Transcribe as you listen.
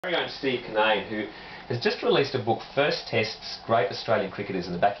Very own Steve Cannane, who has just released a book, First Tests, Great Australian Cricketers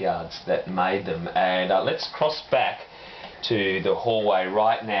in the Backyards That Made Them. And let's cross back to the hallway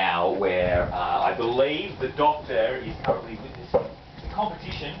right now where I believe the doctor is currently witnessing the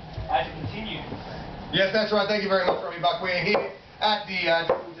competition as it continues. Yes, that's right. Thank you very much, Robbie Buck. We're here at the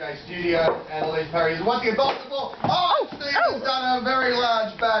Triple J studio, and Ellyse Perry is once again bowls the ball. Oh, Steve has done a very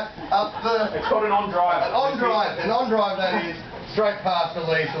large bat up the... It's got an on-drive. An on-drive, that is. Straight past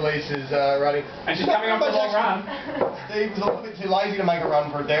Ellyse. Ellyse is running. And she's coming off the long run. Steve was a little bit too lazy to make a run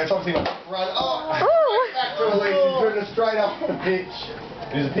for it there. It's obviously not a run. Oh, back to Ellyse. He's driven it straight up the pitch.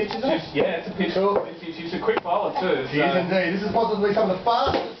 Is it a pitch, is it? Yeah, it's a pitch. Cool. She's a quick bowler too. She is indeed. This is possibly some of the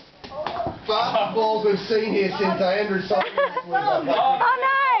fastest balls we've seen here since Andrew Simon was Oh no!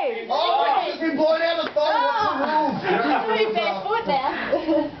 Oh, it's just been blown out of the bowl. What's the rules? It's pretty barefoot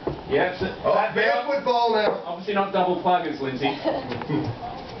now. Yeah, it's barefoot ball now. Obviously not double pluggers, Lindsay.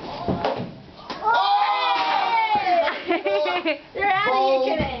 You're out of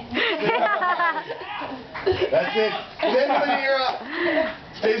here, Cannane. That's it. End of an era.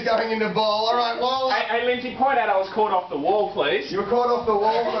 Steve's going into ball. All right, well... Hey, Lindsay, point out I was caught off the wall, please. You were caught off the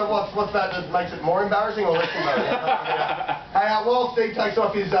wall, so what's that that makes it more embarrassing or less embarrassing? Hey, while Steve takes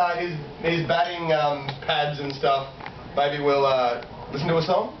off his batting pads and stuff, maybe we'll listen to a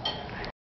song?